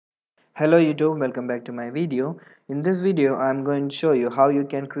Hello YouTube, welcome back to my video. In this video, I'm going to show you how you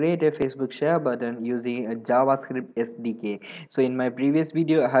can create a Facebook share button using a JavaScript SDK. So in my previous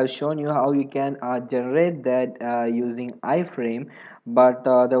video, I have shown you how you can generate that using iframe, but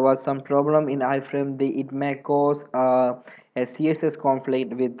there was some problem in iframe. It may cause a CSS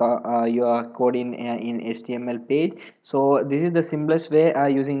conflict with your code in HTML page. So this is the simplest way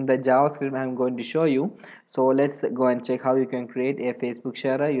using the JavaScript I'm going to show you. So let's go and check how you can create a Facebook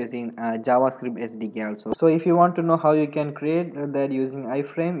sharer using JavaScript SDK also. So if you want to know how you can create that using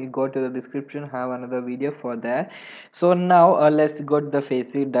iframe, you go to the description, have another video for that. So now let's go to the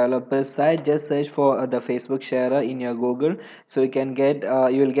Facebook developer site. Just search for the Facebook sharer in your Google. So you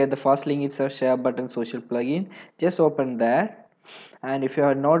will get the first link. It's a share button social plugin. Just open that, and if you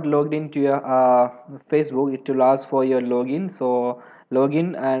are not logged into your Facebook, it will ask for your login. So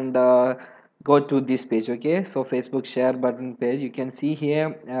login and go to this page. Okay, so Facebook share button page, you can see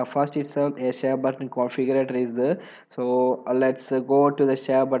here first itself a share button configurator is there. So let's go to the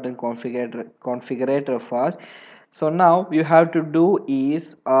share button configurator first. So now you have to do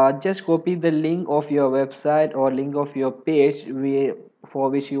is just copy the link of your website or link of your page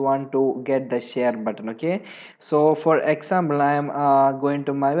for which you want to get the share button. Okay, so for example, I am going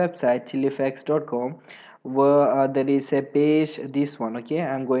to my website chilifx.com, where there is a page, this one. Okay,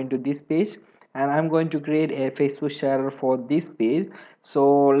 I'm going to this page and I'm going to create a Facebook share for this page.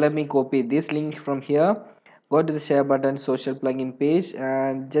 So let me copy this link from here, go to the share button social plugin page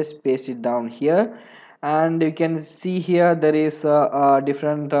and just paste it down here. And you can see here there is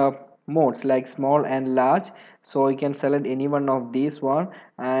different modes like small and large. So you can select any one of these one,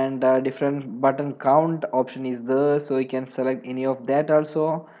 and different button count option is there, so you can select any of that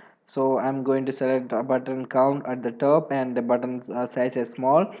also. So I'm going to select a button count at the top and the button size is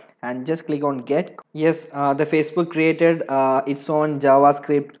small, and just click on get. Yes, the Facebook created its own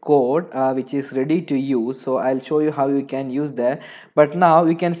JavaScript code which is ready to use. So I'll show you how you can use that. But now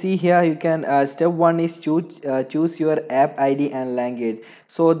you can see here, you can step one is choose your app ID and language.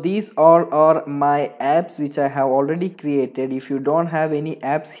 So these all are my apps which I have already created. If you don't have any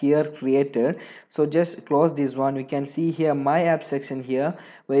apps here created, so just close this one. You can see here my app section here,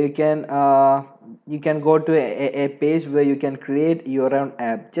 where you can go to a page where you can create your own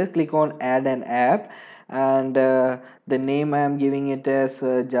app. Just click on add an app, and the name I am giving it as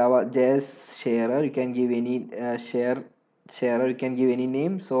Java JS sharer. You can give any sharer, you can give any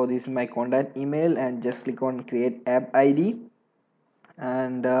name. So this is my contact email, and just click on create app ID,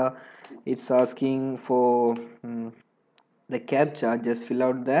 and it's asking for the captcha. Just fill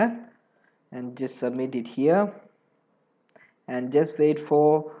out that and just submit it here, and just wait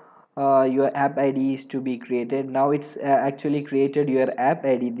for your app ID is to be created. Now it's actually created your app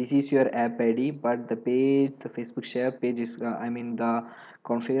ID. This is your app ID, but the page, the Facebook share page is I mean the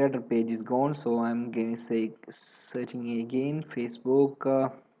configurator page is gone. So I'm going to say searching again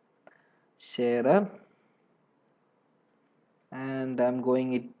Facebook sharer, and I'm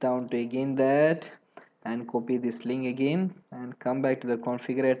going it down to again that, and copy this link again and come back to the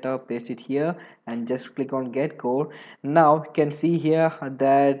configurator, paste it here, and just click on get code. Now you can see here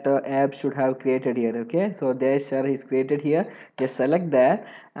that app should have created here. Okay, so there share is created here. Just select that,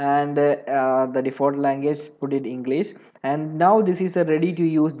 and the default language, put it English. And now this is a ready to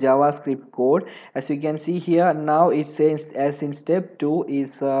use JavaScript code. As you can see here, now it says as in step 2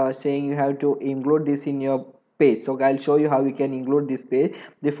 is saying you have to include this in your page. So I'll show you how you can include this page.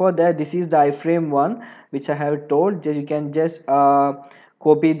 Before that, this is the iframe one which I have told. Just you can just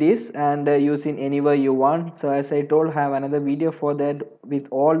copy this and use in anywhere you want. So as I told, have another video for that with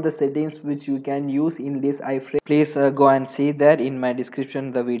all the settings which you can use in this iframe. Please go and see that in my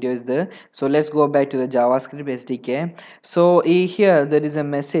description, the video is there. So let's go back to the JavaScript SDK. So here there is a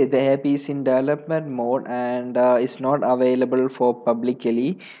message, the app is in development mode and is not available for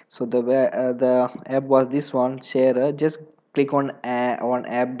publicly. So the app was this one, sharer. Just click on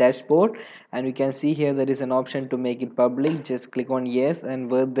app dashboard, and you can see here there is an option to make it public. Just click on yes, and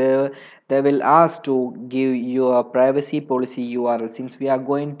where they will ask to give you a privacy policy URL. Since we are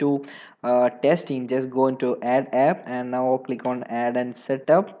going to testing, just go into add app, and now click on add and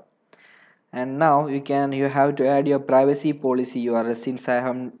setup. And now you have to add your privacy policy URL. Since I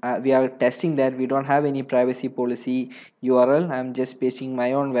have we are testing that we don't have any privacy policy URL, I'm just pasting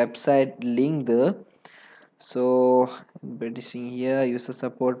my own website link there. So producing here user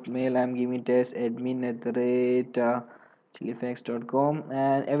support mail, I'm giving it as admin@chilifax.com,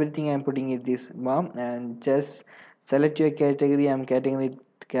 and everything I'm putting is this mom. And just select your category. I'm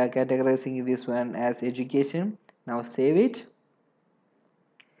categorizing this one as education. Now save it,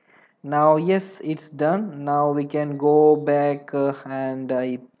 Now yes, it's done. Now we can go back and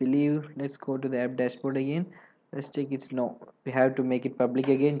I believe let's go to the app dashboard again. Let's check. It's no, we have to make it public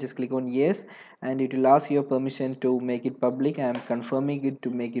again. Just click on yes and it will ask your permission to make it public. I am confirming it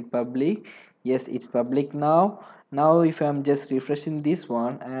to make it public. Yes, it's public now. Now if I'm just refreshing this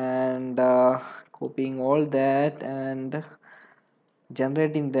one and copying all that and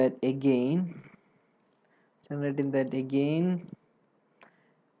generating that again, generating that again,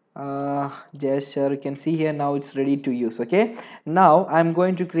 just sure you can see here. Now it's ready to use. Okay, now I'm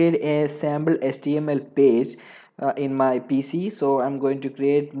going to create a sample HTML page in my PC. So I'm going to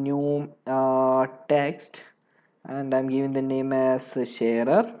create new text and I'm giving the name as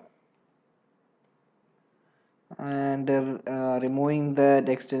sharer and removing that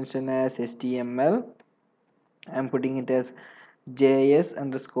extension as HTML. I'm putting it as JS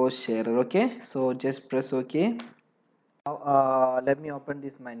underscore sharer. Okay, so just press OK. Now let me open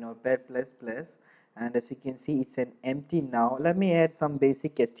this my notepad plus plus, and as you can see it's an empty. Now let me add some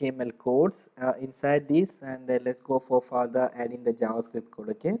basic HTML codes inside this, and let's go for further adding the JavaScript code.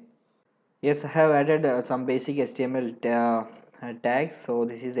 Okay, yes, I have added some basic HTML tags. So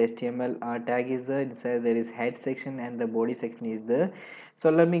this is HTML tag is there. Inside there is head section and the body section is there.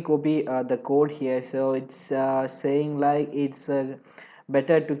 So let me copy the code here. So it's saying like it's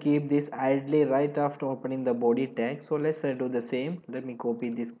better to keep this idly right after opening the body tag. So let's do the same. Let me copy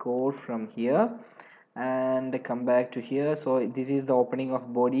this code from here and come back to here. So this is the opening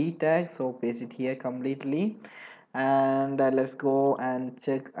of body tag, so paste it here completely. And let's go and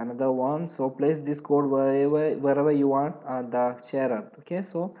check another one. So place this code wherever you want the sharer. Okay,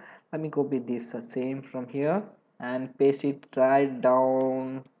 so let me copy this same from here and paste it right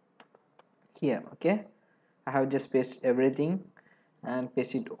down here. Okay, I have just pasted everything and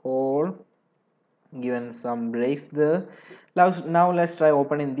paste it all, given some breaks there. Now let's try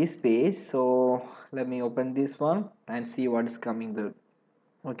opening this page. So let me open this one and see what is coming there.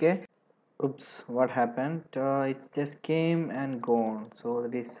 Okay, oops, what happened? It just came and gone. So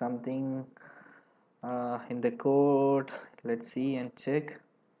there is something in the code. Let's see and check.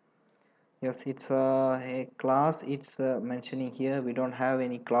 Yes, it's a class. It's mentioning here we don't have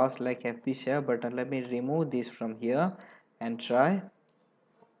any class like FB share, but let me remove this from here and try.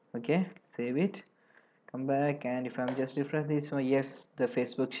 Okay, save it, come back, and if I'm just refresh this one, yes, the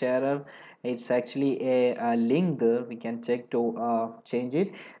Facebook sharer, it's actually a link there. We can check to change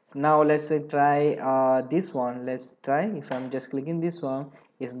it. So now let's try this one. Let's try. If I'm just clicking this one,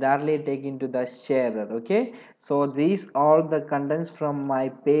 it's directly taken to the sharer. Okay, so these are the contents from my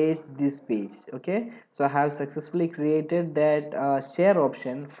page, this page. Okay, so I have successfully created that share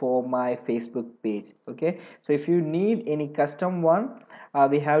option for my Facebook page. Okay, so if you need any custom one,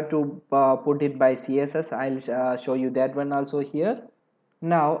 we have to put it by CSS. I'll show you that one also here.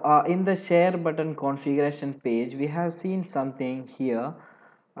 Now in the share button configuration page we have seen something here.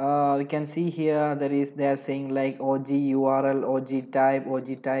 We can see here they are saying like OG URL, OG type,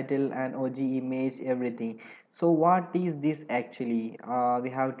 OG title and OG image, everything. So what is this actually? We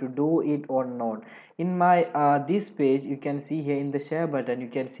have to do it or not? In my this page you can see here in the share button, you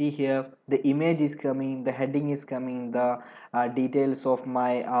can see here the image is coming, the heading is coming, the details of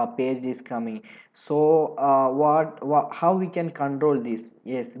my page is coming. So what how we can control this?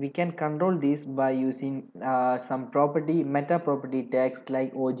 Yes, we can control this by using some property, meta property text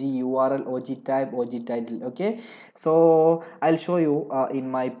like OG URL, OG type, OG title. Okay, so I'll show you in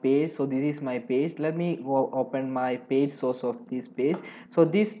my page. So this is my page. Let me go open my page source of this page. So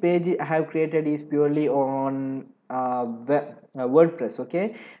this page I have created is purely on WordPress.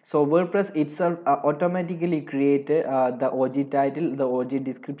 Okay, so WordPress itself automatically created the OG title, the OG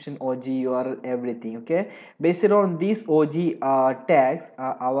description, OG URL, everything. Okay, based on these OG tags,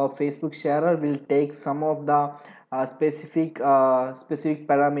 our Facebook sharer will take some of the specific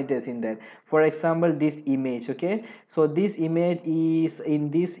parameters in there. For example, this image. Okay, so this image is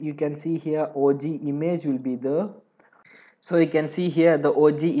in this, you can see here OG image will be there. So you can see here the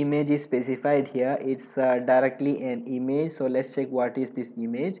OG image is specified here. It's directly an image. So let's check what is this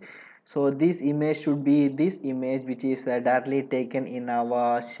image. So this image should be this image which is directly taken in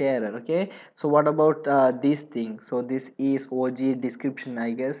our sharer. Okay, so what about this thing? So this is OG description,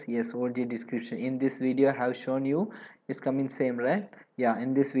 I guess. Yes, OG description. In this video I have shown you is coming same, right? Yeah,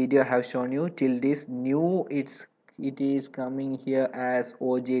 in this video I have shown you till this new, it is coming here as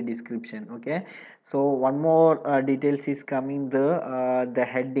OG description. Okay, so one more details is coming the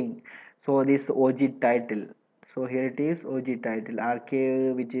heading. So this OG title, so here it is OG title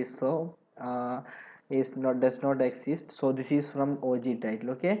archive, which is so is not does not exist. So this is from OG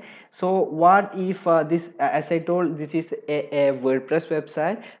title. Okay, so what if this, as I told, this is a WordPress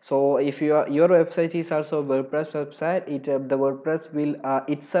website. So if your website is also a WordPress website, the WordPress will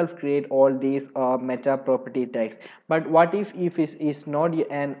itself create all these meta property tags. But what if is not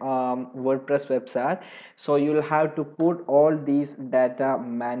an WordPress website? So you'll have to put all these data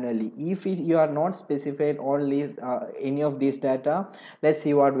manually. If you are not specified only any of these data, let's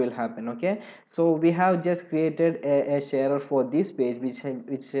see what will happen. Okay, so we have just created a sharer for this page,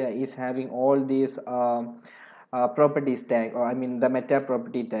 which is having all these properties tag, or I mean the meta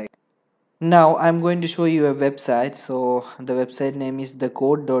property tag. Now I'm going to show you a website. So the website name is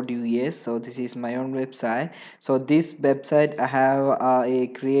thecode.us. So this is my own website. So this website I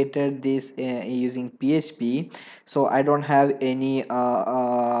have created this using PHP. So I don't have any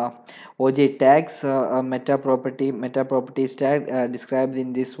OJ tags, meta properties tag described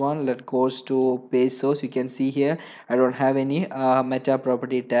in this one. Let goes to page source. You can see here I don't have any meta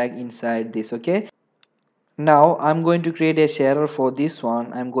property tag inside this. Okay, now I'm going to create a sharer for this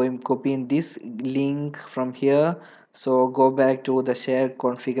one. I'm going copying this link from here. So go back to the share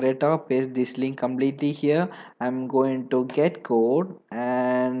configurator, paste this link completely here. I'm going to get code,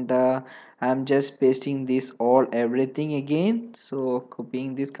 and I'm just pasting this all everything again. So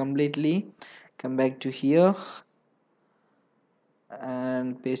copying this completely, come back to here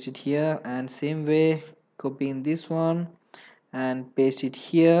and paste it here, and same way copying this one and paste it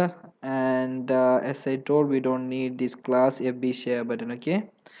here. And as I told, we don't need this class FB share button. Okay,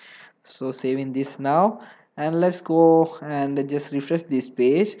 so saving this now, and let's go and just refresh this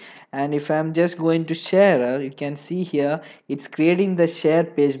page. And if I'm just going to share, you can see here it's creating the share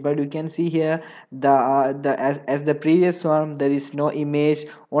page, but you can see here the as the previous one, there is no image,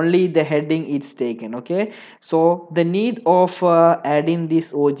 only the heading it's taken. Okay, so the need of adding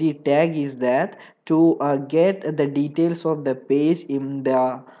this OG tag is that to get the details of the page in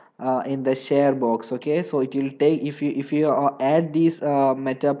the share box. Okay, so it will take, if you add these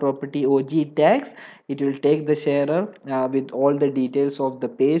meta property OG tags, it will take the sharer with all the details of the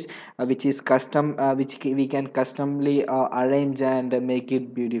page, which is custom, we can customly arrange and make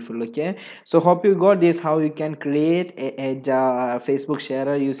it beautiful. Okay, so hope you got this, how you can create a Facebook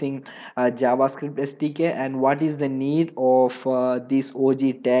sharer using JavaScript SDK, and what is the need of this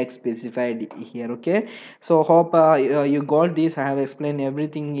OG tag specified here. Okay, so hope you got this. I have explained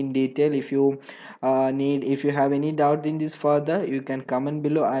everything in detail. If you if you have any doubt in this further, you can comment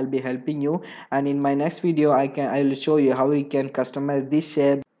below. I'll be helping you, and in my next video I will show you how we can customize this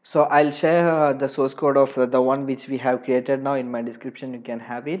share. So I'll share the source code of the one which we have created now in my description. You can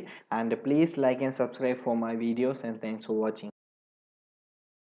have it, and please like and subscribe for my videos, and thanks for watching.